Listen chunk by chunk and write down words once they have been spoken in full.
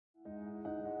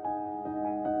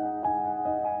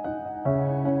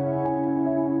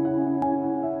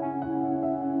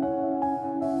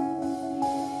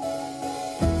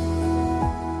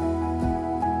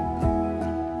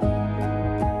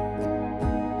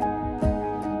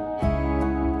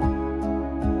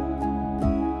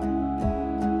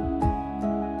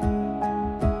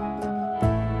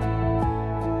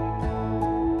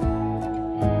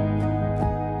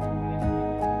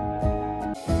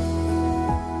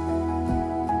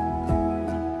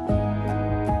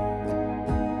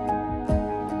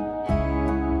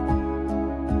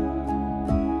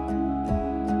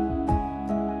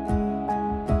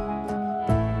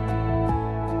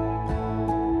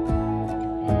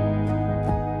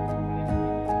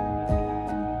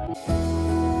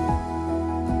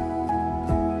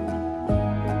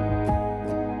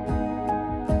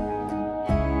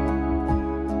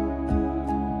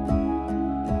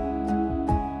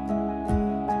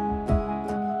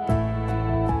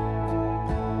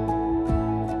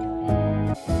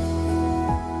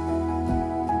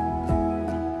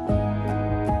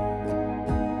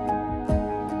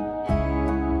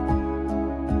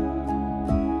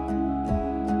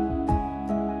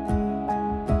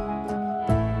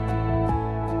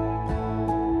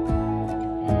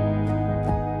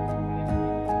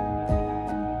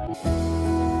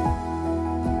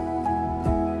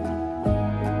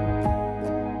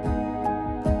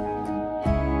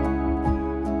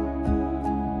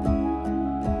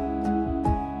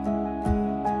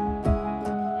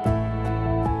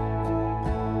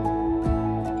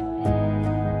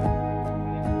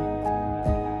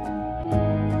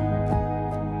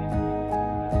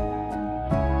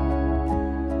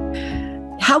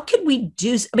how can we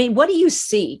do, I mean, what do you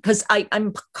see? Because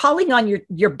I'm calling on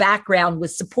your background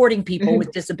with supporting people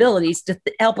with disabilities to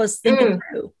help us think it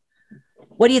through.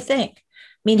 What do you think?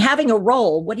 I mean, having a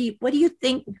role, what do you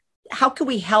think? How can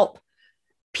we help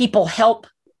people help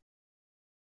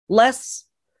less,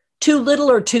 too little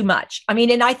or too much? I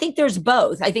mean, and I think there's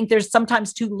both. I think there's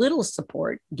sometimes too little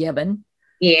support given.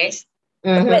 Yes.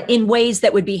 But in ways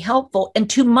that would be helpful, and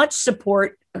too much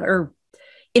support or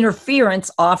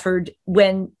interference offered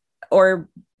when, or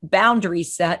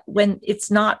boundaries set when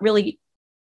it's not really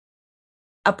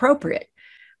appropriate.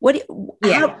 What are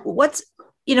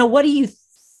you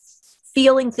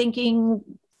feeling, thinking?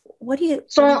 What do you?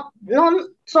 So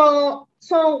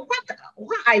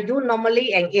what I do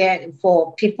normally, and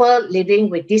for people living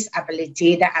with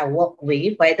disability that I work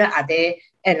with, whether are they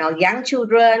young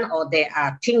children or they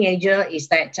are teenagers, is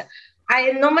that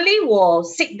I normally will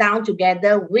sit down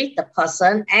together with the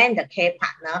person and the care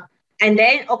partner, and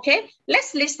then, okay,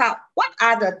 let's list out what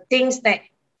are the things that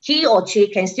he or she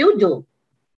can still do.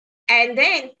 And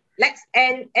then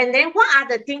and then what are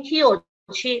the things he or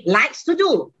she likes to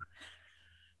do,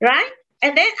 right?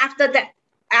 And then after that,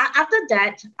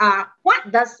 what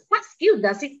skill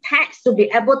does it take to be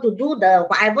able to do the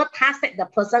whatever task that the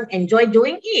person enjoy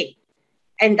doing it?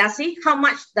 And how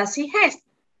much does he has,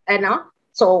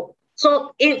 So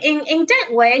in that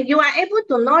way, you are able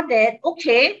to know that,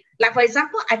 okay, like for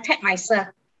example, I take myself,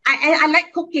 I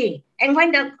like cooking, and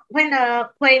when the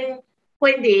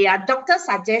doctor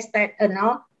suggests that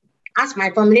ask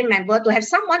my family member to have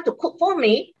someone to cook for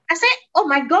me, I said, oh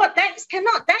my God, that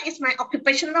is my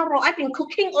occupational role. I've been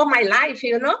cooking all my life,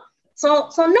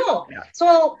 So no. Yeah.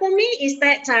 So for me is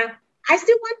that I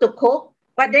still want to cook,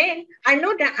 but then I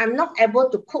know that I'm not able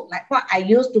to cook like what I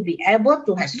used to be able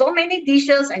to have so many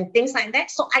dishes and things like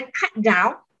that. So I cut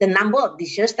down the number of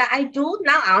dishes that I do.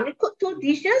 Now I only cook 2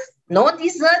 dishes, no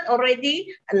dessert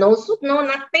already, no soup, no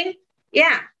nothing.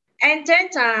 Yeah. And then,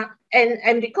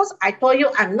 and because I told you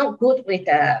I'm not good with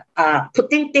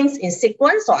putting things in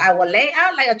sequence, so I will lay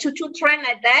out like a choo-choo train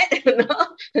like that,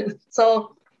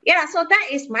 So, yeah, so that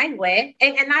is my way.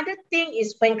 And another thing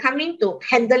is when coming to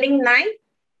handling knife,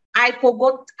 I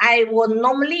will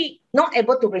normally not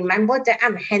able to remember that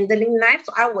I'm handling knife,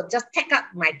 so I will just take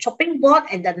up my chopping board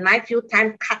and the knife few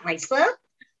times cut myself.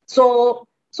 So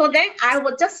then I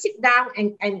will just sit down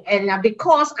and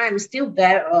because I'm still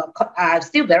very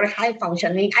high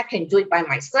functioning, I can do it by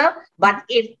myself. But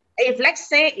if let's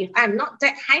say if I'm not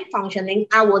that high functioning,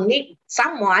 I will need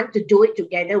someone to do it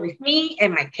together with me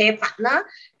and my care partner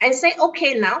and say,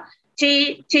 okay, now,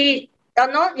 you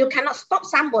cannot stop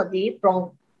somebody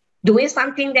from doing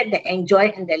something that they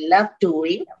enjoy and they love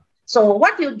doing. So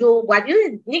what you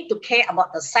need to care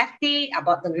about the safety,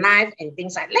 about the knife and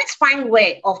things like that. Let's find a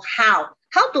way of how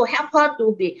to help her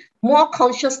to be more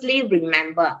consciously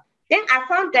remember. Then I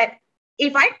found that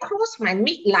if I cross my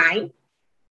midline,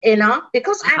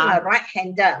 because I'm a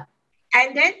right-hander,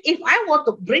 and then if I were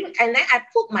to and then I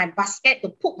put my basket to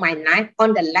put my knife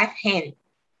on the left hand.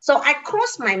 So I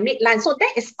cross my midline. So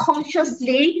that is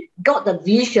consciously got the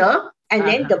visual. And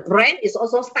then the brain is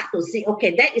also start to see,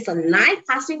 okay, there is a knife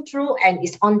passing through and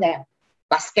it's on the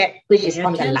basket, which is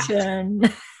on the left.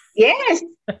 Yes.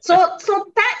 So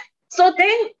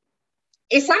then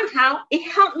it somehow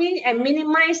helped me and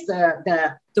minimize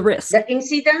the risk, the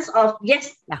incidence of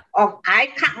I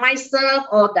cut myself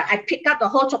or I pick up the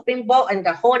whole chopping board and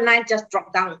the whole knife just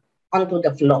dropped down onto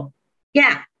the floor.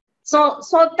 Yeah. So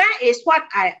that is what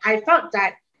I felt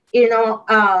that,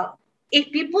 if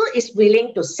people is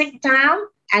willing to sit down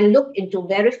and look into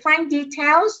very fine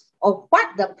details of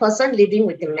what the person living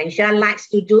with dementia likes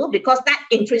to do, because that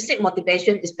intrinsic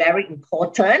motivation is very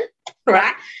important,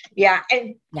 right? Yeah.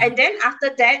 And then after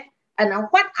that,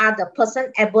 what are the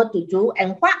person able to do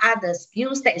and what are the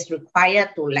skills that is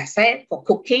required to, let's say, for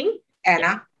cooking,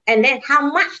 and then how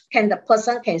much can the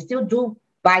person can still do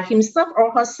by himself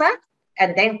or herself,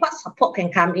 and then what support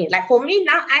can come in. Like for me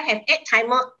now, I have 8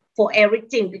 timer for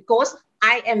everything because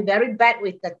I am very bad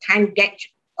with the time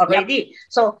gauge already. Yep.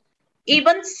 So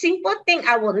even simple thing,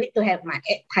 I will need to have my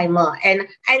 8 timer. And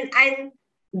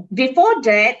before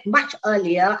that, much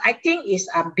earlier, I think is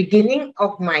beginning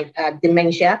of my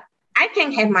dementia, I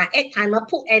can have my 8 timer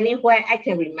put anywhere I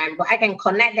can remember. I can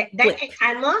connect that 8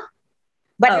 timer.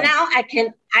 But now I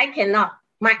cannot.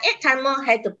 My 8 timer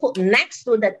had to put next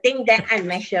to the thing that I'm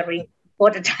measuring for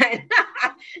the time.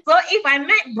 So if I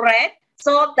make bread,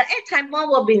 so the 8 timer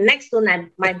will be next to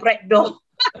my bread dough.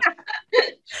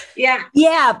 Yeah.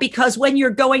 Yeah, because when you're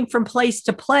going from place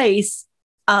to place,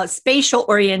 spatial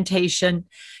orientation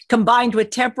combined with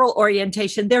temporal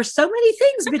orientation, there's so many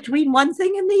things between one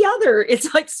thing and the other.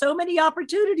 It's like so many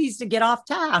opportunities to get off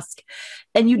task,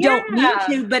 and you don't mean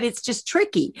to, but it's just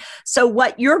tricky. So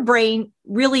what your brain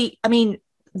really, I mean,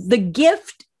 the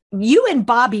gift, you and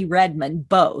Bobby Redmond,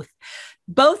 both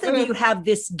of you have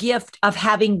this gift of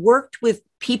having worked with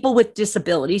people with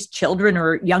disabilities, children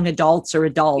or young adults or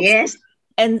adults. Yes.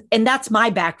 And that's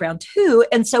my background too.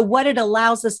 And so what it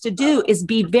allows us to do is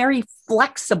be very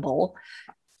flexible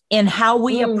in how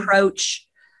we approach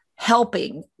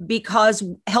helping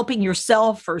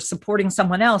yourself or supporting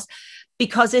someone else,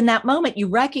 because in that moment you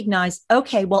recognize,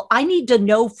 okay, well, I need to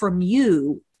know from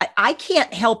you. I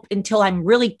can't help until I'm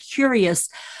really curious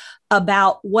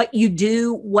about what you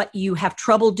do, what you have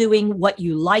trouble doing, what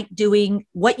you like doing,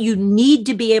 what you need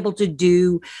to be able to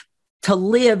do to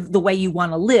live the way you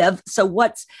want to live. So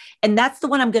and that's the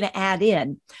one I'm going to add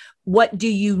in. What do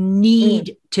you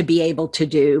need to be able to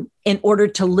do in order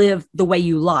to live the way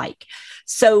you like?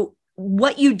 So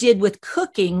what you did with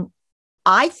cooking,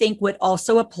 I think would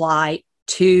also apply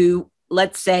to,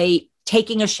 let's say,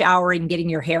 taking a shower and getting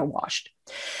your hair washed.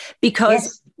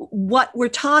 Because what we're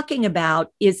talking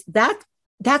about is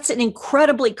that's an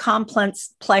incredibly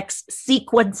complex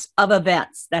sequence of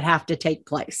events that have to take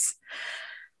place.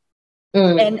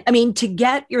 And I mean, to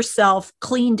get yourself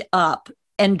cleaned up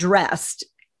and dressed,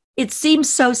 it seems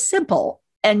so simple,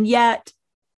 and yet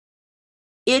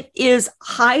it is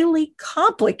highly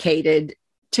complicated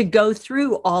to go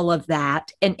through all of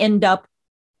that and end up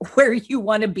where you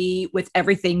want to be with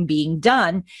everything being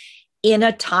done in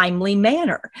a timely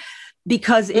manner,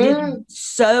 because it is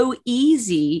so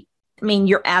easy. I mean,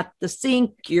 you're at the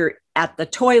sink, you're at the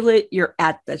toilet, you're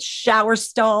at the shower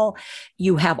stall,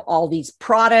 you have all these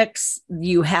products,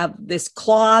 you have this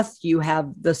cloth, you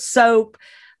have the soap,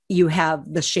 you have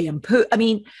the shampoo. I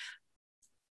mean,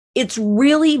 it's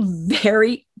really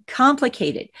very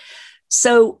complicated.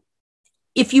 So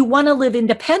if you want to live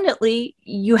independently,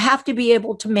 you have to be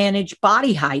able to manage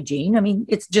body hygiene. I mean,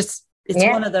 it's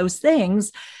one of those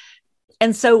things.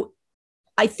 And so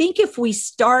I think if we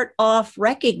start off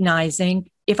recognizing,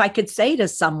 if I could say to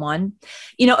someone,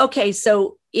 okay,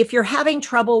 so if you're having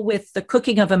trouble with the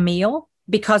cooking of a meal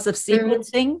because of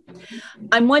sequencing,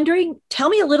 I'm wondering, tell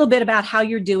me a little bit about how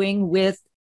you're doing with,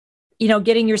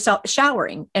 getting yourself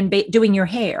showering and doing your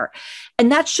hair.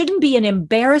 And that shouldn't be an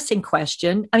embarrassing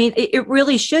question. I mean, it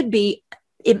really should be.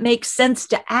 It makes sense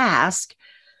to ask,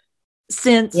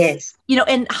 since,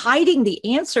 and hiding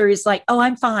the answer is like, oh,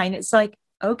 I'm fine. It's like,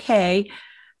 okay.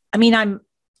 I mean, I'm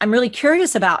really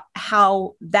curious about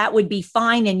how that would be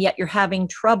fine, and yet you're having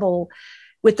trouble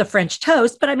with the French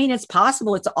toast. But I mean, it's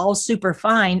possible it's all super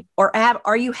fine. Or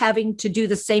are you having to do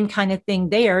the same kind of thing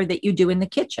there that you do in the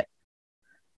kitchen?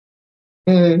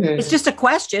 It's just a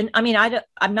question. I mean,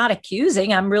 I'm not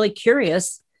accusing. I'm really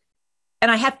curious,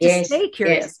 and I have to stay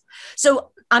curious.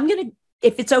 So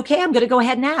if it's okay, I'm going to go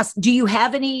ahead and ask, do you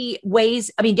have any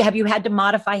ways? I mean, have you had to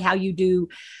modify how you do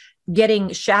getting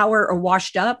shower or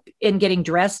washed up and getting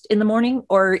dressed in the morning?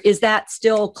 Or is that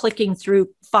still clicking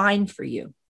through fine for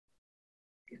you?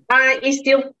 It's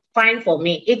still fine for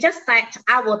me. It's just that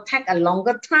I will take a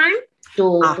longer time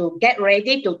to get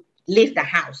ready to leave the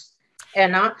house.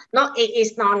 No, it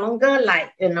is no longer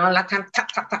like, like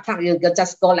tap, you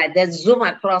just go like that, zoom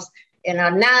across.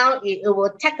 Now it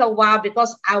will take a while,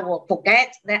 because I will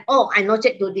forget that, I know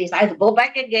to do this. I have to go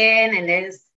back again,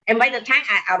 and by the time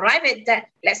I arrive at that,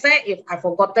 let's say if I've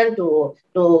forgotten to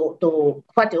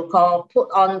what you call,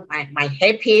 put on my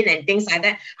hairpin and things like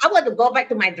that, I want to go back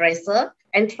to my dresser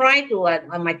and try to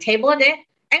on my table there,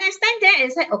 and I stand there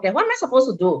and say, okay, what am I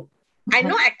supposed to do? I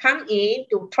know I come in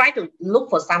to try to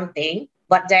look for something,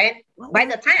 but then by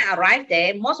the time I arrive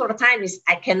there, most of the time is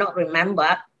I cannot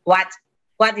remember what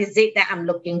is it that I'm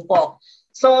looking for.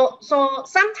 So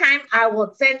sometimes I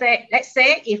would say that, let's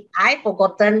say if I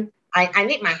forgotten, I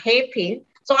need my hairpin,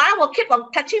 so I will keep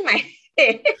on touching my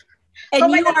hair. And so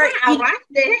by the time I arrive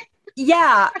there.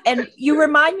 Yeah. And you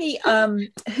remind me,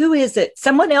 who is it?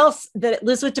 Someone else that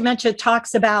lives with dementia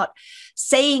talks about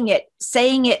saying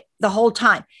it the whole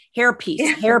time.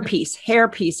 Hairpiece, hairpiece,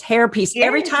 hairpiece, hairpiece. Yes.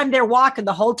 Every time they're walking,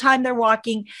 the whole time they're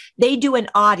walking, they do an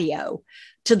audio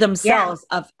to themselves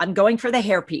of, I'm going for the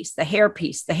hairpiece, the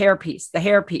hairpiece, the hairpiece, the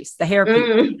hairpiece, the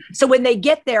hairpiece. So when they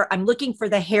get there, I'm looking for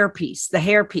the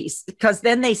hairpiece, because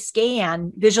then they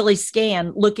visually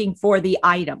scan, looking for the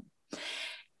item.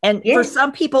 And for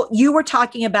some people, you were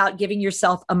talking about giving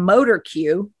yourself a motor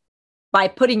cue by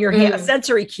putting your hand, a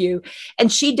sensory cue, and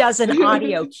she does an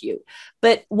audio cue.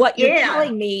 But what you're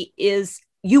telling me is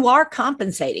you are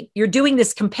compensating. You're doing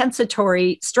this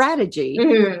compensatory strategy.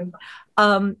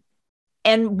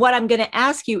 And what I'm going to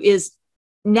ask you is,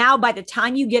 now by the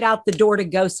time you get out the door to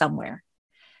go somewhere,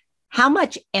 how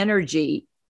much energy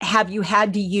have you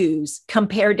had to use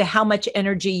compared to how much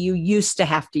energy you used to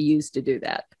have to use to do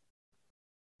that?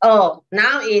 Oh,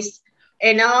 now is,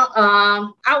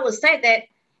 I would say that,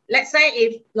 let's say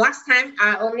if last time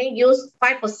I only used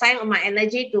 5% of my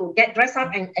energy to get dressed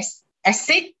up and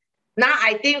exit, now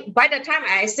I think by the time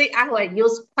I exit, I will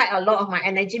use quite a lot of my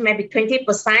energy, maybe 20%.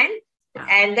 Wow.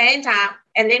 And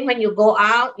then when you go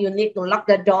out, you need to lock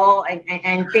the door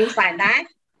and things like that,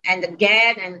 and the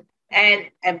gate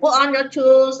and put on your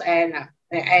shoes and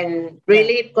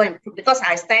really going, because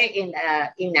I stay in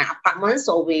an apartment,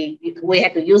 so we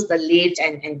had to use the lift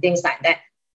and things like that.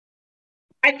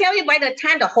 I tell you, by the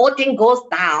time the whole thing goes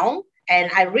down and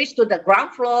I reach to the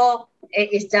ground floor,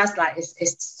 it's just like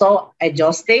it's so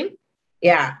exhausting.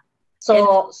 Yeah.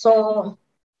 So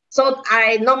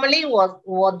I normally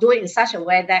will do it in such a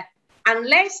way that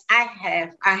unless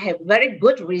I have very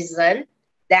good reason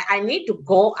that I need to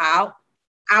go out,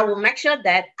 I will make sure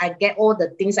that I get all the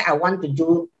things that I want to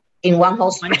do in one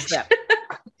whole trip.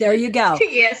 There you go.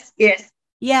 Yes.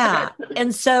 Yeah.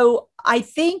 And so I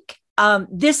think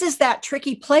this is that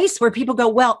tricky place where people go,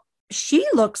 well, she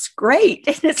looks great.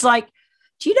 And it's like,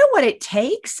 do you know what it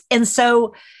takes? And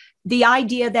so the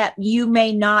idea that you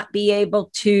may not be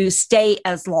able to stay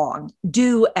as long,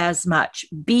 do as much,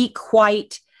 be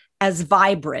quite as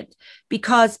vibrant,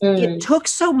 because it took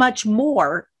so much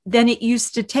more than it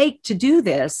used to take to do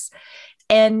this.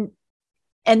 And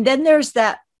then there's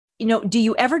that, do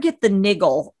you ever get the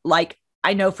niggle? Like,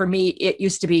 I know for me, it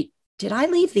used to be, did I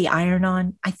leave the iron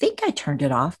on? I think I turned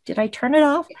it off. Did I turn it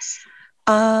off? Yes.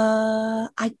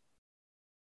 I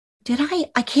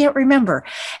can't remember.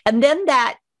 And then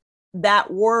that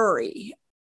worry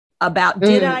about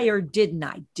did I or didn't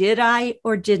I? Did I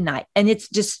or didn't I? And it's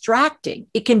distracting.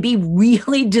 It can be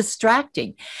really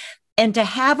distracting. And to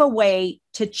have a way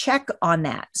to check on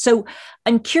that. So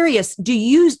I'm curious, do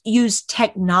you use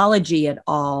technology at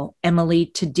all, Emily,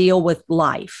 to deal with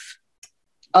life?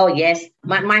 Oh, yes.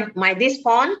 My this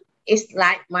phone is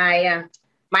like my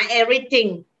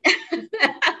everything.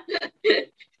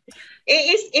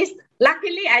 It's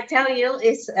luckily, I tell you,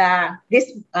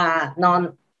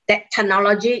 that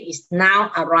technology is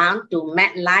now around to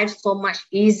make life so much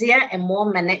easier and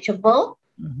more manageable.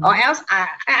 Or else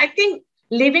I think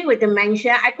living with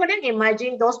dementia, I couldn't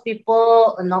imagine those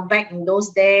people, back in those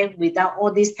days without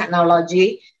all this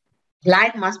technology.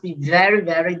 Life must be very,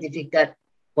 very difficult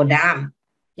for them.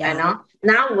 Yeah.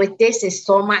 Now with this is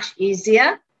so much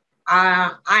easier.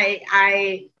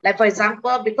 I like, for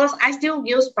example, because I still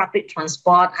use public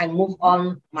transport, I move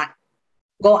on,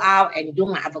 go out and do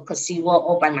my advocacy work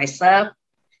all by myself.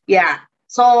 Yeah.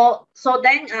 So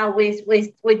then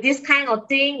with this kind of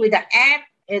thing, with the app,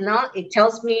 it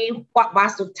tells me what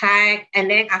bus to take, and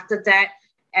then after that,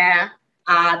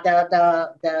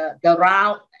 the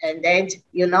route, and then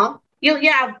you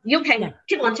can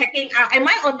keep on checking out. Am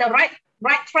I on the right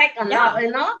track or not?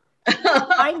 When am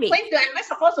I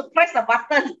supposed to press the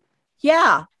button?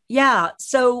 Yeah.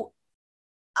 So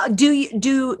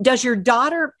does your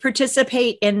daughter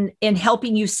participate in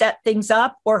helping you set things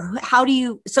up, or how do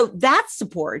you, so that's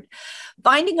support,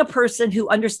 finding a person who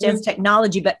understands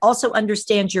technology, but also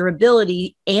understands your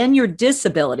ability and your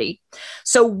disability.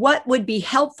 So what would be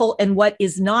helpful and what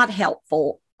is not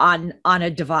helpful on a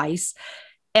device,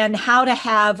 and how to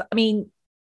have, I'm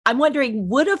wondering,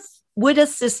 would a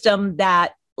system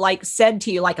that like said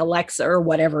to you, like Alexa or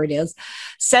whatever it is,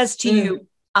 says to you,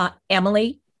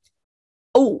 Emily,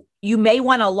 oh, you may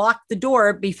want to lock the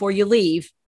door before you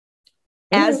leave,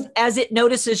 as it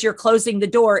notices you're closing the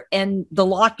door and the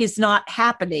lock is not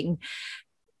happening.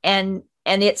 And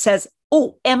it says,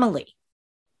 oh, Emily,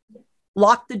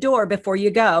 lock the door before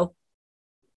you go.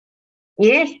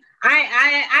 Yes,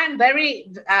 I'm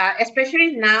very,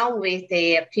 especially now with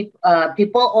the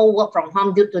people all work from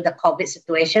home due to the COVID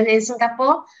situation in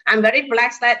Singapore. I'm very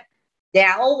blessed that they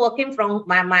are all working from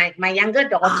my younger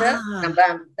daughter.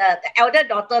 The elder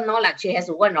daughter, not like she has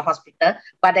to work in the hospital,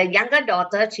 but the younger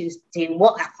daughter, she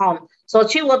work at home. So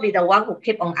she will be the one who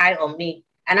keep an eye on me.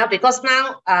 And because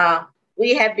now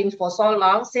we have been for so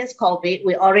long since COVID,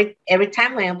 we already, every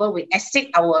time whenever we exit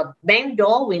our main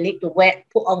door, we need to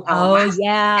put on our mask.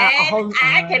 And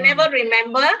I can never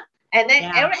remember. And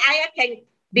then I can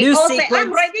be all say,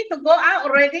 I'm ready to go out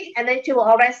already. And then she will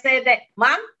always say that,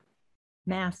 Mom,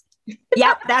 mask.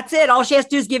 Yep, that's it. All she has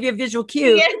to do is give you a visual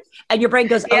cue, and your brain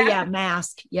goes, "Oh yeah,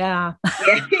 mask." Yeah.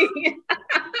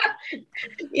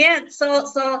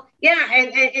 So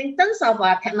and in terms of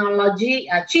technology,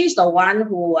 she's the one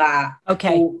who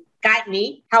guide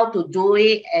me how to do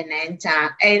it.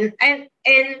 And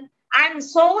I'm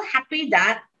so happy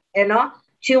that,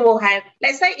 she will have,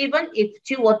 let's say, even if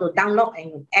she were to download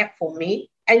an app for me,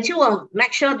 and she will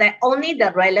make sure that only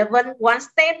the relevant one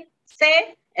stay,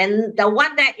 and the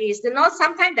one that is,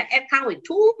 sometimes the app comes with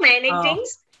too many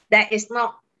things that is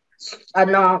not,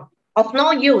 of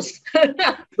no use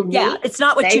to me. It's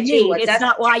not what you need. It's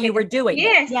not why you were doing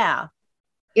it.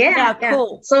 Yeah,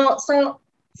 cool. So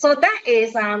that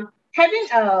is having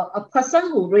a person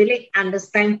who really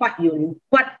understands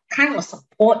what kind of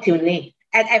support you need,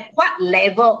 and at what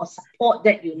level of support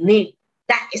that you need.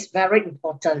 That is very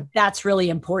important. That's really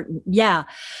important. Yeah.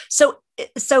 So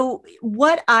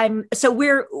we're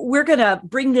going to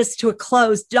bring this to a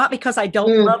close, not because I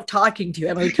don't love talking to you,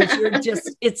 Emily,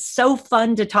 because it's so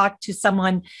fun to talk to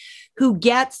someone who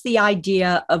gets the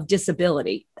idea of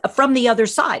disability from the other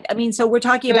side. I mean, so we're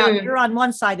talking about you're on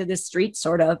one side of the street,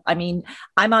 sort of. I mean,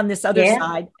 I'm on this other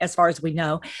side, as far as we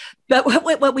know. But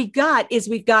what we got is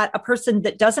we've got a person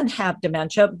that doesn't have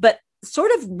dementia, but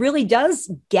sort of really does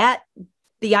get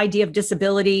the idea of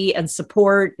disability and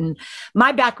support. And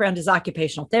my background is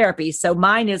occupational therapy. So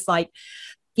mine is like,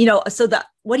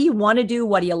 what do you want to do?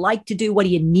 What do you like to do? What do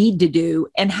you need to do?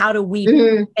 And how do we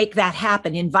make that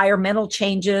happen? Environmental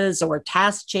changes or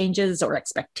task changes or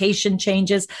expectation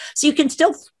changes, so you can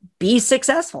still be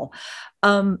successful.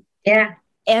 And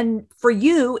for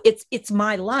you, it's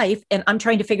my life, and I'm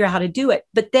trying to figure out how to do it.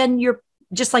 But then you're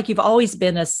just like you've always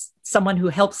been someone who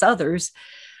helps others.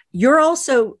 You're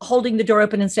also holding the door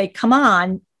open and say,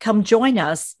 come join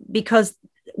us, because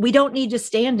we don't need to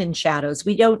stand in shadows.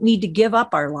 We don't need to give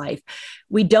up our life.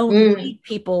 We don't need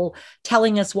people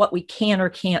telling us what we can or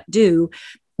can't do.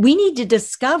 We need to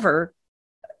discover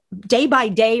day by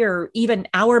day, or even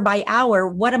hour by hour,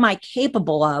 what am I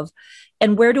capable of,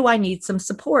 and where do I need some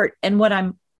support? And what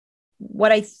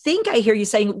I think I hear you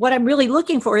saying, what I'm really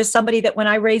looking for is somebody that when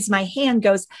I raise my hand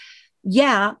goes,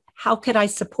 yeah, how could I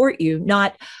support you?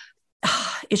 Not,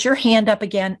 is your hand up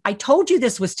again? I told you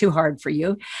this was too hard for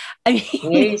you. I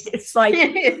mean, it's like,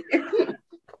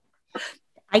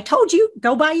 I told you,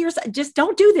 go by yourself, just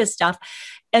don't do this stuff.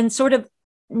 And sort of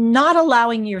not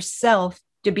allowing yourself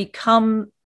to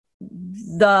become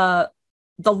the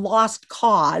lost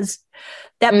cause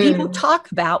that people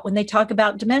talk about when they talk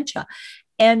about dementia.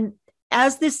 And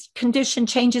as this condition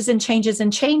changes and changes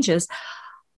and changes,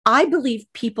 I believe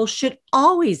people should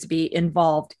always be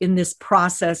involved in this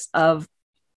process of,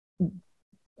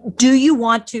 do you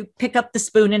want to pick up the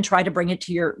spoon and try to bring it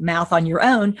to your mouth on your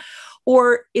own?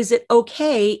 Or is it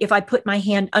okay if I put my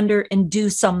hand under and do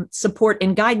some support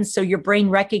and guidance so your brain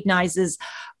recognizes,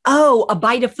 oh, a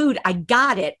bite of food, I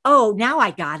got it. Oh, now I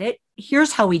got it.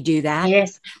 Here's how we do that.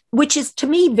 Yes. Which is, to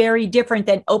me, very different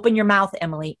than open your mouth,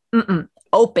 Emily.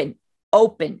 Open.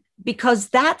 Because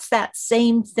that's that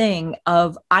same thing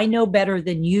of, I know better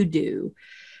than you do,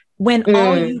 when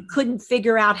all you couldn't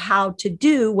figure out how to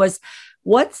do was,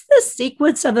 what's the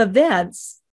sequence of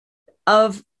events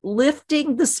of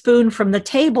lifting the spoon from the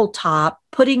tabletop,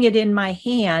 putting it in my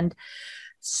hand,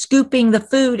 scooping the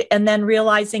food, and then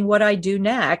realizing what I do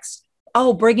next?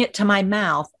 Oh, bring it to my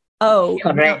mouth. Oh,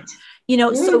 correct.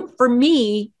 So for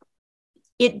me,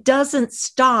 it doesn't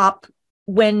stop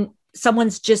when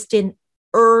someone's just in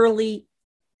early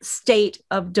state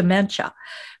of dementia.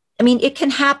 I mean, it can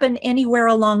happen anywhere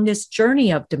along this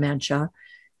journey of dementia,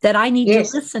 that I need to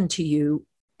listen to you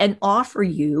and offer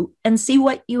you and see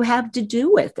what you have to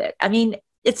do with it. I mean,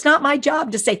 it's not my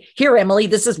job to say, here, Emily,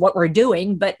 this is what we're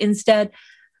doing, but instead,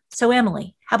 so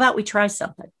Emily, how about we try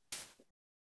something?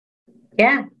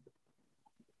 Yeah.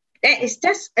 It's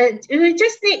just, we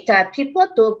just need people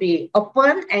to be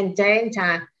open, and then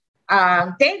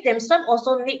they themselves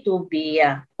also need to be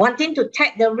wanting to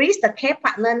take the risk. The care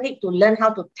partner need to learn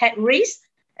how to take risks,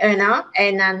 and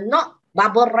not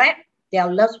bubble wrap their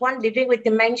loved one living with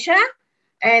dementia.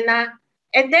 And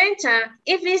then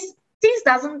if things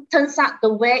doesn't turn out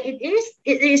the way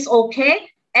it is okay.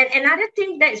 And another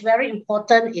thing that is very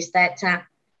important is that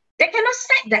they cannot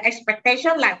set the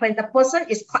expectation like when the person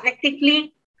is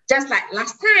cognitively just like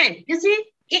last time. You see,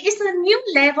 it is a new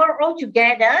level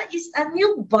altogether. It's a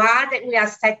new bar that we are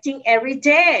setting every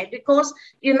day, because,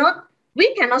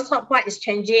 we cannot stop what is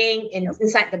changing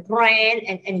inside the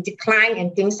brain and decline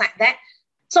and things like that.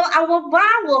 So our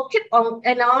bar will keep on,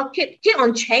 keep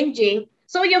on changing.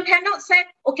 So you cannot say,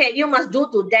 okay, you must do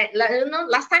to that.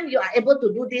 Last time you are able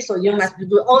to do this, so you must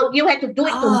do, or you have to do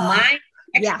it to my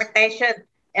expectation.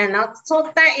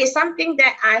 So that is something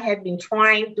that I have been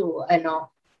trying to, in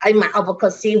my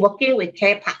advocacy, working with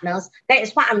care partners. That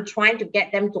is what I'm trying to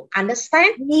get them to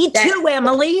understand. Me too,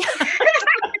 Emily.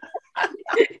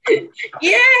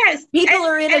 Yes. People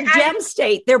are in a gem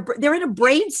state. They're in a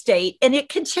brain state, and it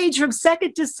can change from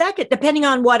second to second, depending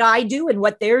on what I do and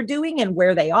what they're doing and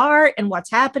where they are and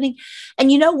what's happening.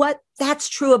 And you know what? That's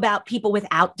true about people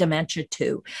without dementia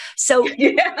too. So,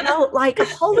 like,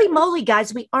 holy moly,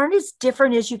 guys, we aren't as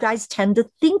different as you guys tend to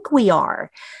think we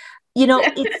are.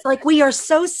 It's like we are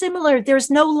so similar. There's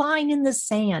no line in the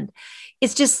sand.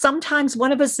 It's just sometimes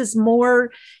one of us is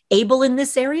more able in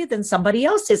this area than somebody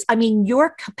else is. I mean,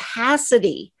 your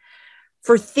capacity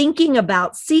for thinking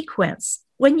about sequence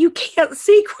when you can't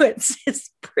sequence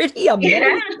is pretty amazing.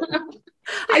 Yeah.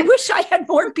 I wish I had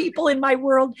more people in my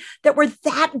world that were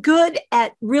that good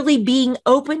at really being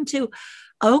open to,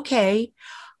 okay,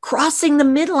 crossing the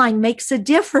midline makes a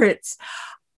difference.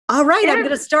 All right, I'm going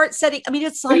to start setting. I mean,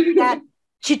 it's like that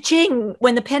cha-ching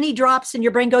when the penny drops and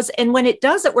your brain goes. And when it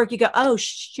doesn't work, you go, oh,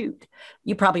 shoot.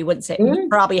 You probably wouldn't say, you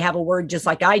probably have a word just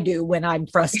like I do when I'm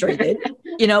frustrated,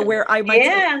 where I might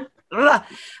say, ugh,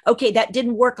 okay, that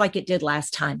didn't work like it did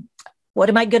last time. What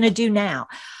am I going to do now?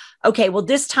 Okay, well,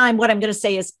 this time what I'm going to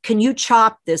say is, can you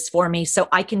chop this for me so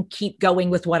I can keep going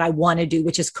with what I want to do,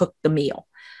 which is cook the meal?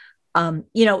 I'm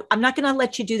not going to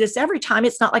let you do this every time.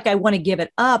 It's not like I want to give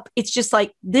it up. It's just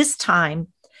like this time,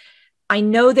 I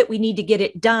know that we need to get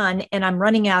it done and I'm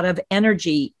running out of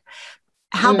energy.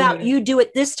 How about you do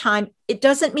it this time? It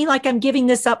doesn't mean like I'm giving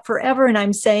this up forever. And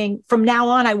I'm saying from now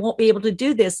on, I won't be able to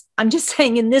do this. I'm just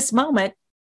saying in this moment,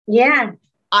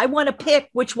 I want to pick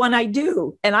which one I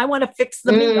do. And I want to fix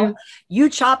the meal. You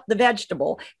chop the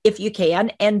vegetable if you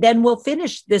can, and then we'll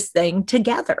finish this thing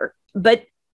together. But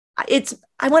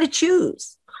I want to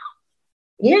choose.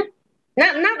 Yeah.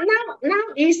 Now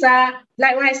is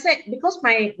like what I said, because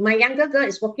my younger girl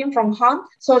is working from home,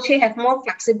 so she has more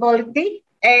flexibility,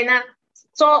 and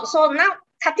so now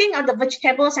cutting of the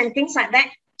vegetables and things like that,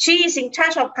 she is in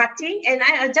charge of cutting, and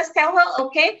I just tell her,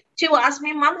 okay. She will ask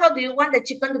me, Mom, how do you want the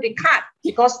chicken to be cut?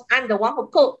 Because I'm the one who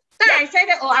cook. So I said,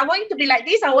 I want it to be like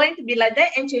this, I want it to be like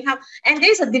that, and she help. And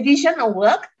there's a division of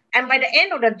work. And by the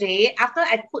end of the day, after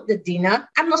I cook the dinner,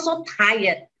 I'm not so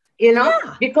tired,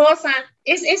 because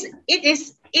it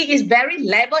is very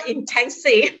labor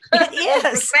intensive.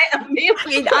 Yes. Prepare a meal.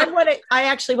 I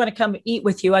actually want to come eat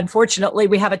with you. Unfortunately,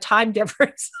 we have a time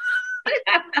difference.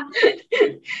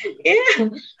 Yeah.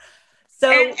 So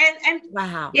and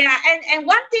wow. Yeah, and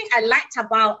one thing I liked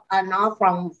about now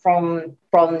from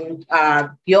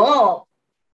your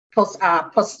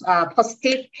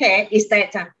positive care is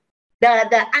that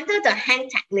the under the hand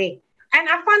technique, and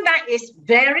I found that is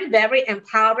very, very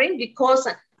empowering, because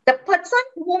the person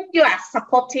whom you are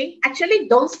supporting actually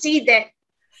don't see that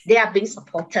they are being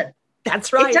supported.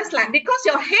 That's right. It's just like, because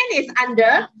your hand is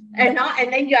under,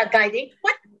 and then you are guiding.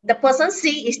 What the person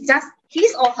see is just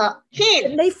his or her hand.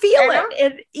 And they feel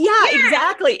it.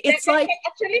 Exactly. It's like they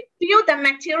actually feel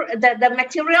the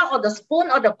material or the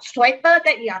spoon or the sweater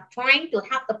that you are trying to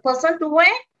help the person to wear.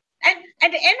 And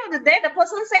at the end of the day, the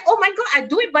person say, oh my God, I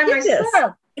do it by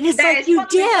myself. And it's like, you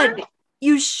did.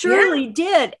 You surely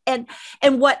did. And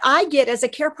what I get as a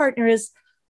care partner is,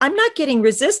 I'm not getting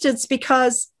resistance,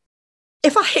 because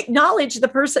if I acknowledge the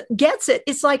person gets it,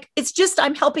 it's like, it's just,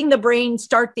 I'm helping the brain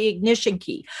start the ignition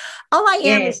key. All I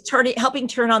am is helping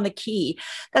turn on the key.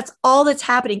 That's all that's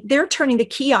happening. They're turning the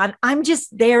key on. I'm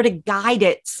just there to guide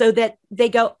it so that they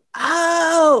go,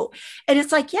 oh, and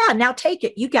it's like, yeah, now take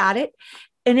it. You got it.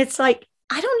 And it's like,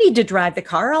 I don't need to drive the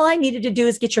car. All I needed to do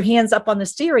is get your hands up on the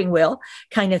steering wheel,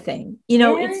 kind of thing.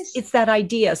 It's that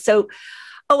idea. So,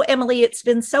 Emily, it's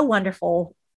been so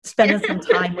wonderful spending some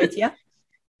time with you.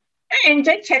 I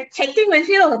enjoyed chatting with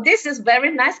you. This is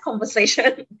very nice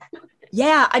conversation.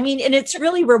 Yeah, I mean, and it's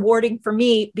really rewarding for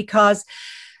me because,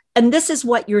 and this is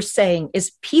what you're saying,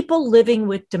 is people living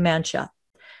with dementia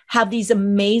have these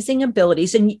amazing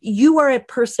abilities. And you are a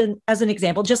person, as an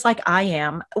example, just like I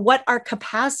am, what our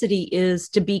capacity is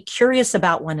to be curious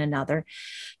about one another,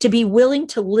 to be willing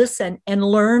to listen and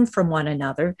learn from one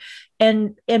another,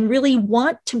 and really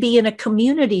want to be in a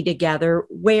community together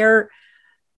where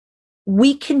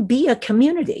we can be a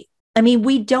community. I mean,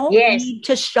 we don't need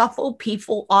to shuffle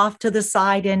people off to the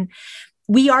side, and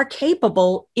we are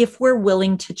capable if we're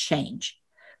willing to change.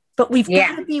 But we've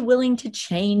got to be willing to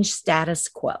change status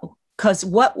quo, because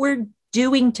what we're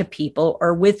doing to people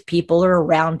or with people or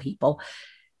around people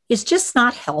is just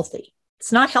not healthy.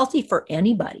 It's not healthy for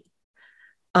anybody.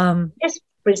 Yes,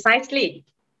 precisely.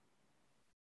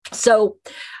 So,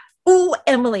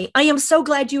 Emily, I am so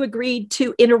glad you agreed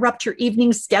to interrupt your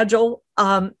evening schedule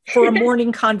for a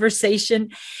morning conversation.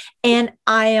 And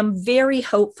I am very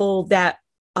hopeful that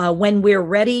when we're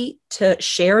ready to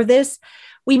share this,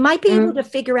 we might be able to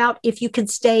figure out if you can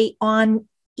stay on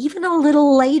even a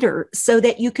little later so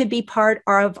that you could be part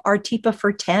of our TIPA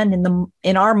for 10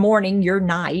 in our morning, your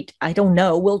night. I don't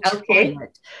know. We'll try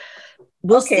it.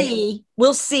 We'll see.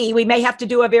 We'll see. We may have to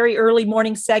do a very early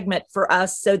morning segment for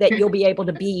us so that you'll be able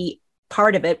to be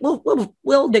part of it.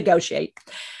 We'll negotiate.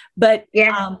 But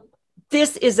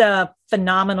this is a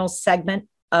phenomenal segment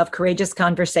of Courageous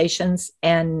Conversations.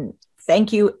 And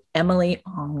thank you, Emily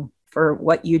Ong, for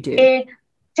what you do.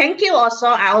 Thank you also.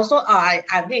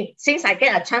 I mean, since I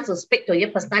get a chance to speak to you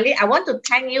personally, I want to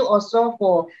thank you also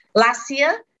for last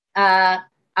year.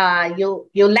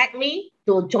 You let me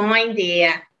to join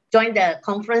the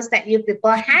conference that you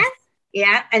people had.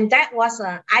 Yeah, and that was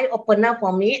an eye-opener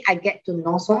for me. I get to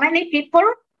know so many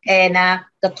people and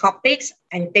the topics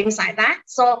and things like that.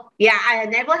 So yeah, I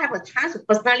never have a chance to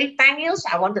personally thank you. So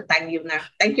I want to thank you now.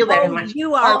 Thank you very much.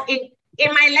 You are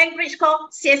in my language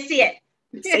called 谢谢.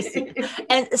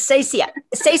 And Cecia,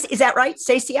 is that right?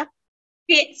 Cecia?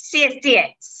 谢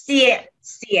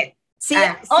谢.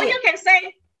 Or you can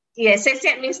say, yeah, 谢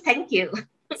谢 means thank you.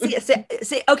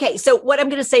 Okay, so what I'm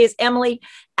going to say is, Emily,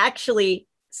 actually,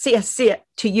 see it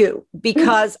to you,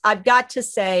 because I've got to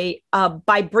say,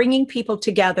 by bringing people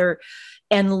together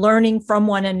and learning from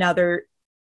one another,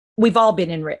 we've all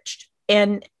been enriched.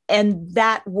 And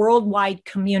that worldwide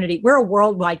community, we're a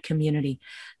worldwide community.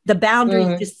 The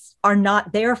boundaries just are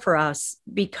not there for us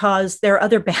because there are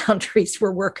other boundaries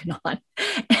we're working on.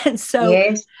 And so,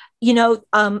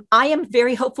 I am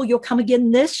very hopeful you'll come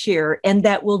again this year and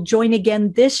that we'll join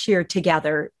again this year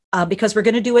together. Because we're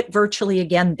going to do it virtually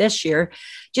again this year,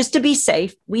 just to be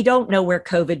safe. We don't know where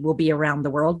COVID will be around the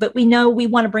world, but we know we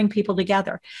want to bring people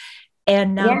together.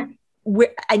 And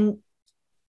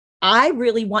I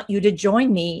really want you to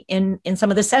join me in some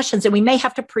of the sessions, and we may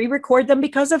have to pre-record them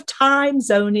because of time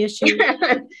zone issues.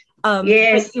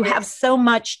 But you have so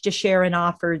much to share and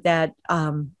offer that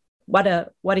what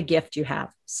a gift you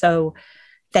have. So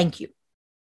thank you.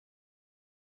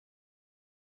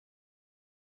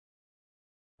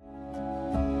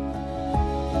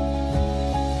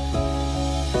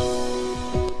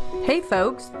 Hey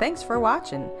folks, thanks for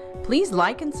watching. Please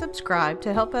like and subscribe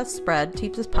to help us spread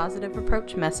TIPA's positive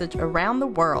approach message around the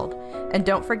world. And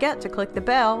don't forget to click the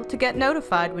bell to get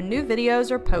notified when new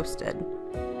videos are posted.